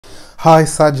Hi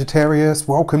Sagittarius,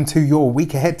 welcome to your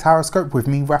week ahead taroscope with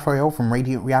me, Raphael from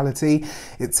Reydiant Reality.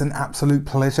 It's an absolute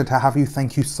pleasure to have you.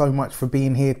 Thank you so much for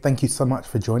being here. Thank you so much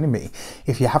for joining me.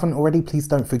 If you haven't already, please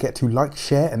don't forget to like,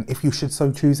 share, and if you should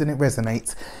so choose and it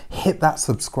resonates, hit that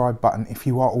subscribe button. If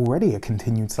you are already a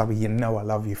continued subby, you know I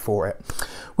love you for it.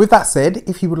 With that said,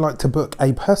 if you would like to book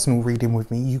a personal reading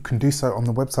with me, you can do so on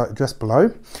the website address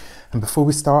below. And before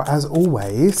we start, as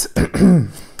always,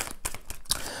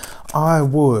 I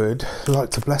would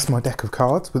like to bless my deck of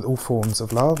cards with all forms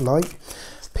of love, light,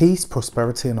 peace,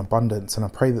 prosperity and abundance. And I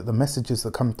pray that the messages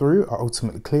that come through are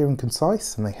ultimately clear and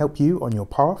concise and they help you on your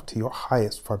path to your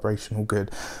highest vibrational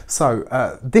good. So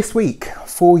this week,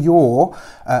 for your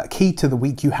key to the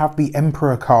week, you have the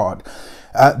Emperor card.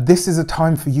 This is a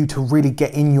time for you to really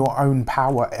get in your own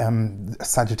power,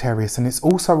 Sagittarius, and it's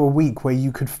also a week where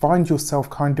you could find yourself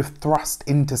kind of thrust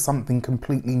into something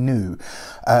completely new.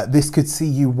 This could see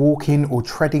you walking or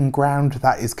treading ground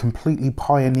that is completely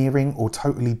pioneering or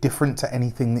totally different to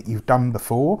anything that you've done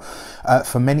before.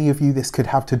 For many of you, this could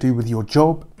have to do with your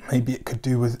job. Maybe it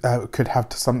could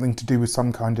have something to do with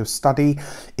some kind of study.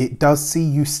 It does see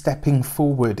you stepping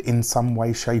forward in some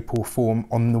way, shape or form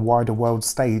on the wider world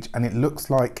stage. And it looks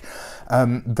like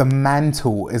the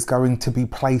mantle is going to be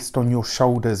placed on your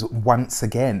shoulders once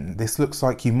again. This looks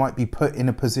like you might be put in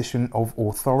a position of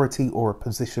authority or a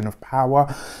position of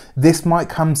power. This might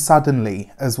come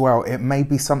suddenly as well. It may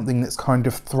be something that's kind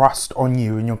of thrust on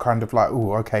you and you're kind of like,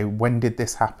 oh, okay, when did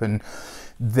this happen?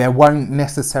 There won't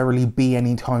necessarily be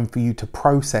any time for you to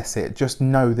process it. Just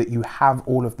know that you have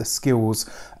all of the skills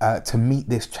to meet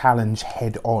this challenge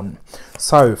head on.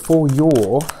 So for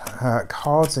your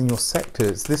cards and your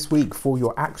sectors this week, for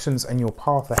your actions and your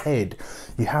path ahead,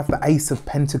 you have the Ace of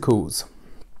Pentacles.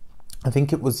 I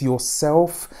think it was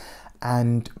yourself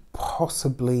and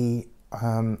possibly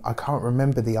I can't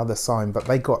remember the other sign, but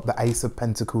they got the Ace of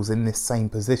Pentacles in this same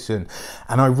position.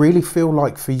 And I really feel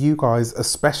like for you guys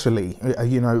especially,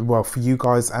 you know, well, for you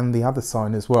guys and the other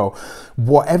sign as well,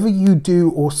 whatever you do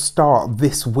or start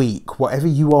this week, whatever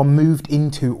you are moved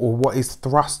into or what is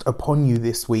thrust upon you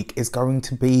this week is going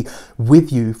to be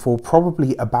with you for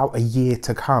probably about a year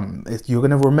to come. You're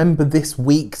going to remember this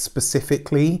week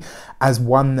specifically as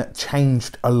one that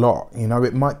changed a lot. You know,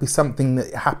 it might be something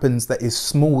that happens that is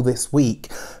small this week,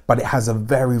 but it has a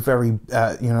very, very, you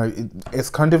know, it's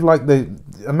kind of like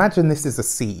imagine this is a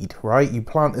seed, right? You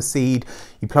plant a seed,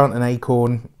 you plant an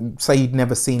acorn, say you'd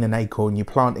never seen an acorn, you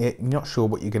plant it, you're not sure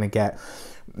what you're going to get.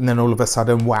 And then all of a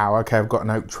sudden, wow, okay, I've got an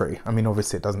oak tree. I mean,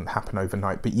 obviously it doesn't happen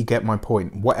overnight, but you get my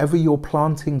point. Whatever you're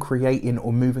planting, creating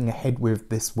or moving ahead with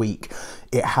this week,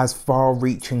 it has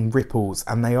far-reaching ripples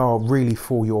and they are really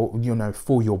for your, you know,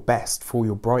 for your best, for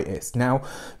your brightest. Now,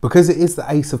 because it is the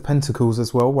Ace of Pentacles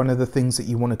as well, one of the things that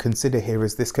you want to consider here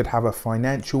is this could have a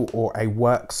financial or a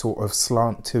work sort of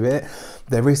slant to it.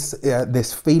 There is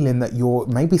this feeling that you're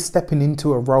maybe stepping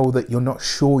into a role that you're not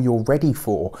sure you're ready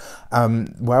for.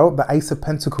 Well, the Ace of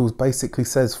Pentacles basically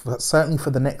says, certainly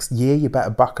for the next year, you better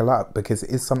buckle up because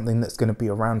it is something that's going to be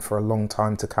around for a long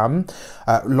time to come.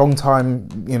 Long time,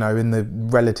 you know, in the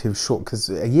relative short, because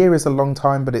a year is a long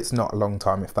time, but it's not a long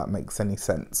time, if that makes any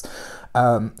sense.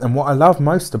 And what I love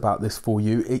most about this for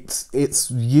you,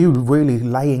 it's you really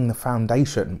laying the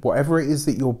foundation. Whatever it is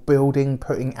that you're building,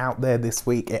 putting out there this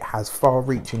week, it has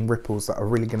far-reaching ripples that are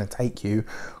really going to take you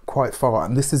quite far.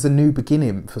 And this is a new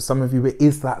beginning. For some of you, it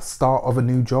is that start of a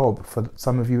new job. For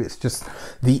some of you, it's just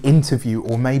the interview,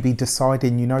 or maybe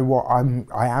deciding, you know what,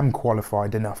 I am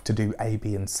qualified enough to do A,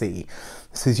 B, and C.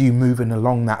 This is you moving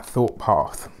along that thought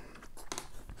path.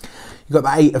 You've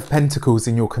got the Eight of Pentacles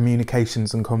in your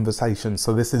communications and conversations.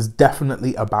 So this is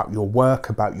definitely about your work,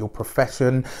 about your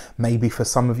profession. Maybe for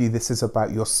some of you, this is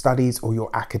about your studies or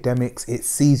your academics. It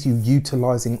sees you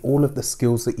utilizing all of the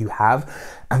skills that you have.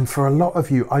 And for a lot of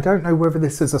you, I don't know whether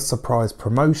this is a surprise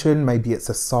promotion. Maybe it's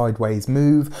a sideways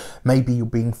move. Maybe you're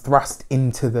being thrust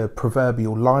into the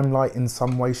proverbial limelight in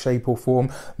some way, shape or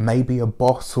form. Maybe a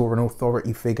boss or an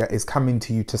authority figure is coming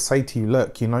to you to say to you,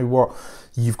 look, you know what?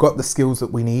 You've got the skills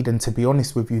that we need, and to be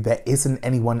honest with you, there isn't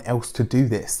anyone else to do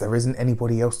this. There isn't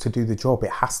anybody else to do the job. It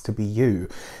has to be you.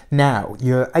 Now,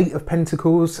 your Eight of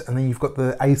Pentacles, and then you've got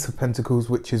the Ace of Pentacles,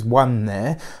 which is one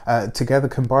there. Together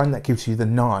combined, that gives you the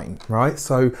 9, right?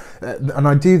 So, and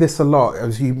I do this a lot,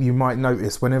 as you might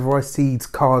notice. Whenever I see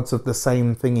cards of the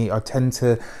same thingy, I tend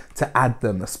to add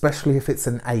them, especially if it's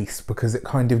an ace, because it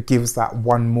kind of gives that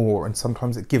one more, and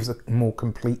sometimes it gives a more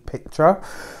complete picture.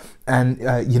 And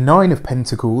your 9 of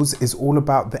Pentacles is all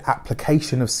about the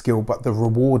application of skill, but the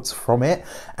rewards from it.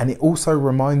 And it also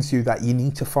reminds you that you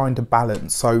need to find a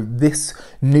balance. So this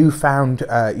newfound,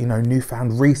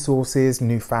 newfound resources,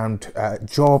 newfound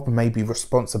job, maybe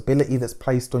responsibility that's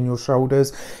placed on your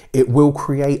shoulders, it will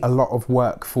create a lot of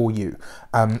work for you,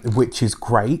 which is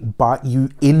great. But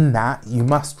you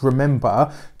must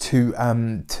remember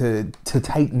to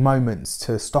take moments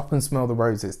to stop and smell the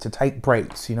roses, to take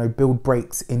breaks, build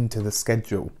breaks into the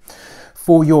schedule.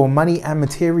 For your money and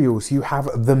materials, you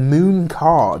have the Moon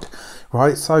card,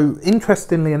 right? So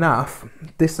interestingly enough,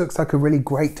 this looks like a really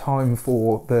great time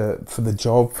for the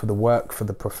job, for the work, for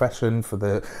the profession, for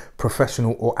the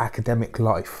professional or academic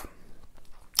life.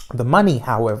 The money,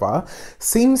 however,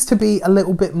 seems to be a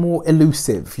little bit more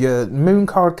elusive. Your Moon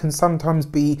card can sometimes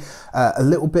be a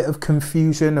little bit of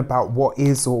confusion about what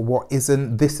is or what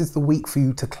isn't. This is the week for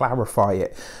you to clarify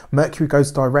it. Mercury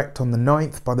goes direct on the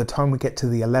 9th. By the time we get to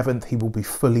the 11th, he will be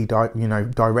fully direct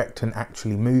and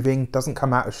actually moving. Doesn't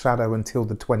come out of shadow until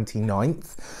the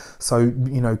 29th. So,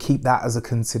 keep that as a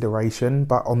consideration.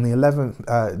 But on the 11th,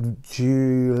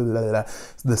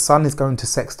 the Sun is going to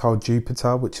sextile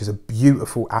Jupiter, which is a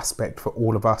beautiful aspect for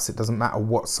all of us. It doesn't matter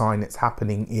what sign it's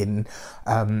happening in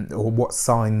or what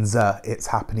signs it's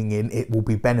happening in. It will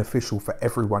be beneficial for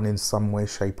everyone in some way,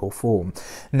 shape or form.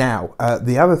 Now,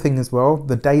 the other thing as well,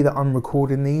 the day that I'm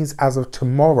recording these, as of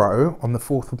tomorrow on the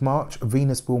 4th of March,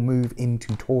 Venus will move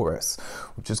into Taurus,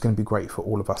 which is going to be great for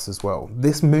all of us as well.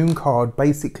 This Moon card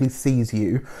basically sees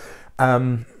you.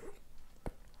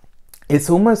 It's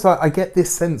almost like I get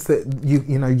this sense that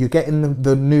you're getting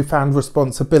the newfound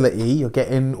responsibility, you're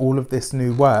getting all of this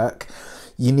new work.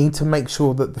 You need to make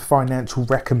sure that the financial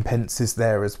recompense is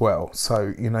there as well.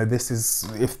 So,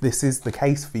 if this is the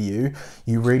case for you,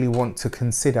 you really want to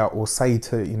consider or say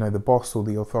to, the boss or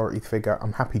the authority figure,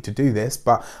 I'm happy to do this,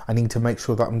 but I need to make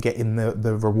sure that I'm getting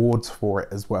the rewards for it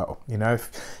as well.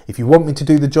 If you want me to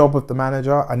do the job of the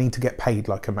manager, I need to get paid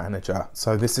like a manager.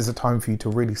 So this is a time for you to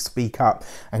really speak up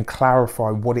and clarify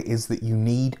what it is that you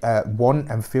need, want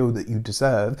and feel that you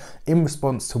deserve in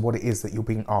response to what it is that you're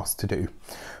being asked to do.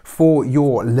 For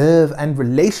your love and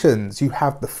relations, you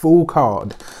have the Fool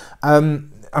card.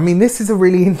 This is a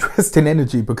really interesting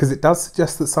energy because it does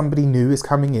suggest that somebody new is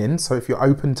coming in. So if you're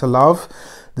open to love,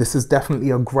 this is definitely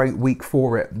a great week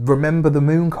for it. Remember, the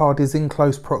Moon card is in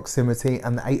close proximity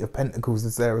and the 8 of Pentacles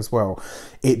is there as well.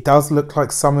 It does look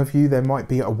like some of you, there might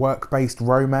be a work-based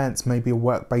romance, maybe a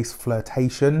work-based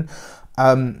flirtation.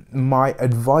 My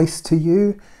advice to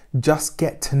you, just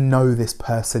get to know this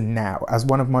person now. As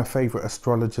one of my favorite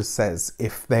astrologers says,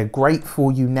 if they're great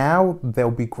for you now, they'll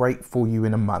be great for you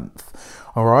in a month.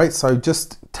 All right, so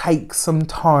just take some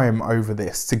time over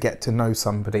this to get to know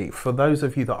somebody. For those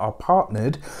of you that are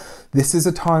partnered, this is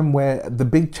a time where the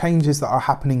big changes that are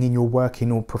happening in your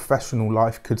working or professional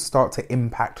life could start to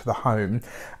impact the home.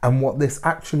 And what this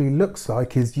actually looks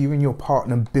like is you and your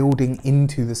partner building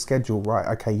into the schedule, right?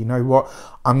 Okay, you know what?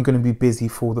 I'm going to be busy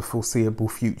for the foreseeable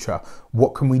future.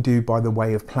 What can we do by the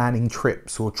way of planning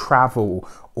trips or travel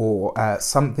or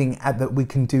something that we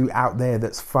can do out there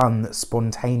that's fun, that's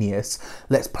spontaneous?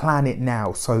 Let's plan it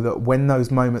now so that when those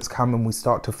moments come and we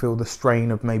start to feel the strain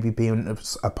of maybe being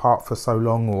apart for so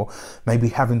long or maybe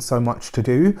having so much to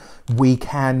do, we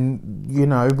can,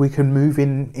 we can move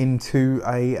into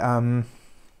a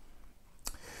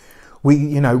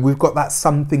we've got that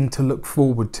something to look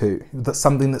forward to. That's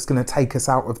something that's going to take us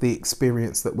out of the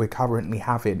experience that we're currently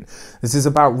having. This is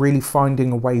about really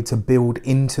finding a way to build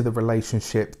into the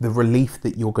relationship the relief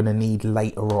that you're going to need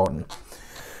later on.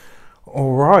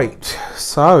 All right,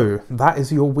 so that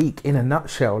is your week in a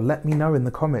nutshell. Let me know in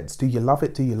the comments. Do you love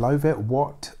it? Do you loathe it?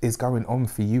 What is going on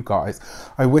for you guys?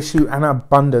 I wish you an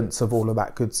abundance of all of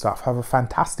that good stuff. Have a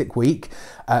fantastic week.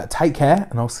 Take care,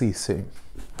 and I'll see you soon.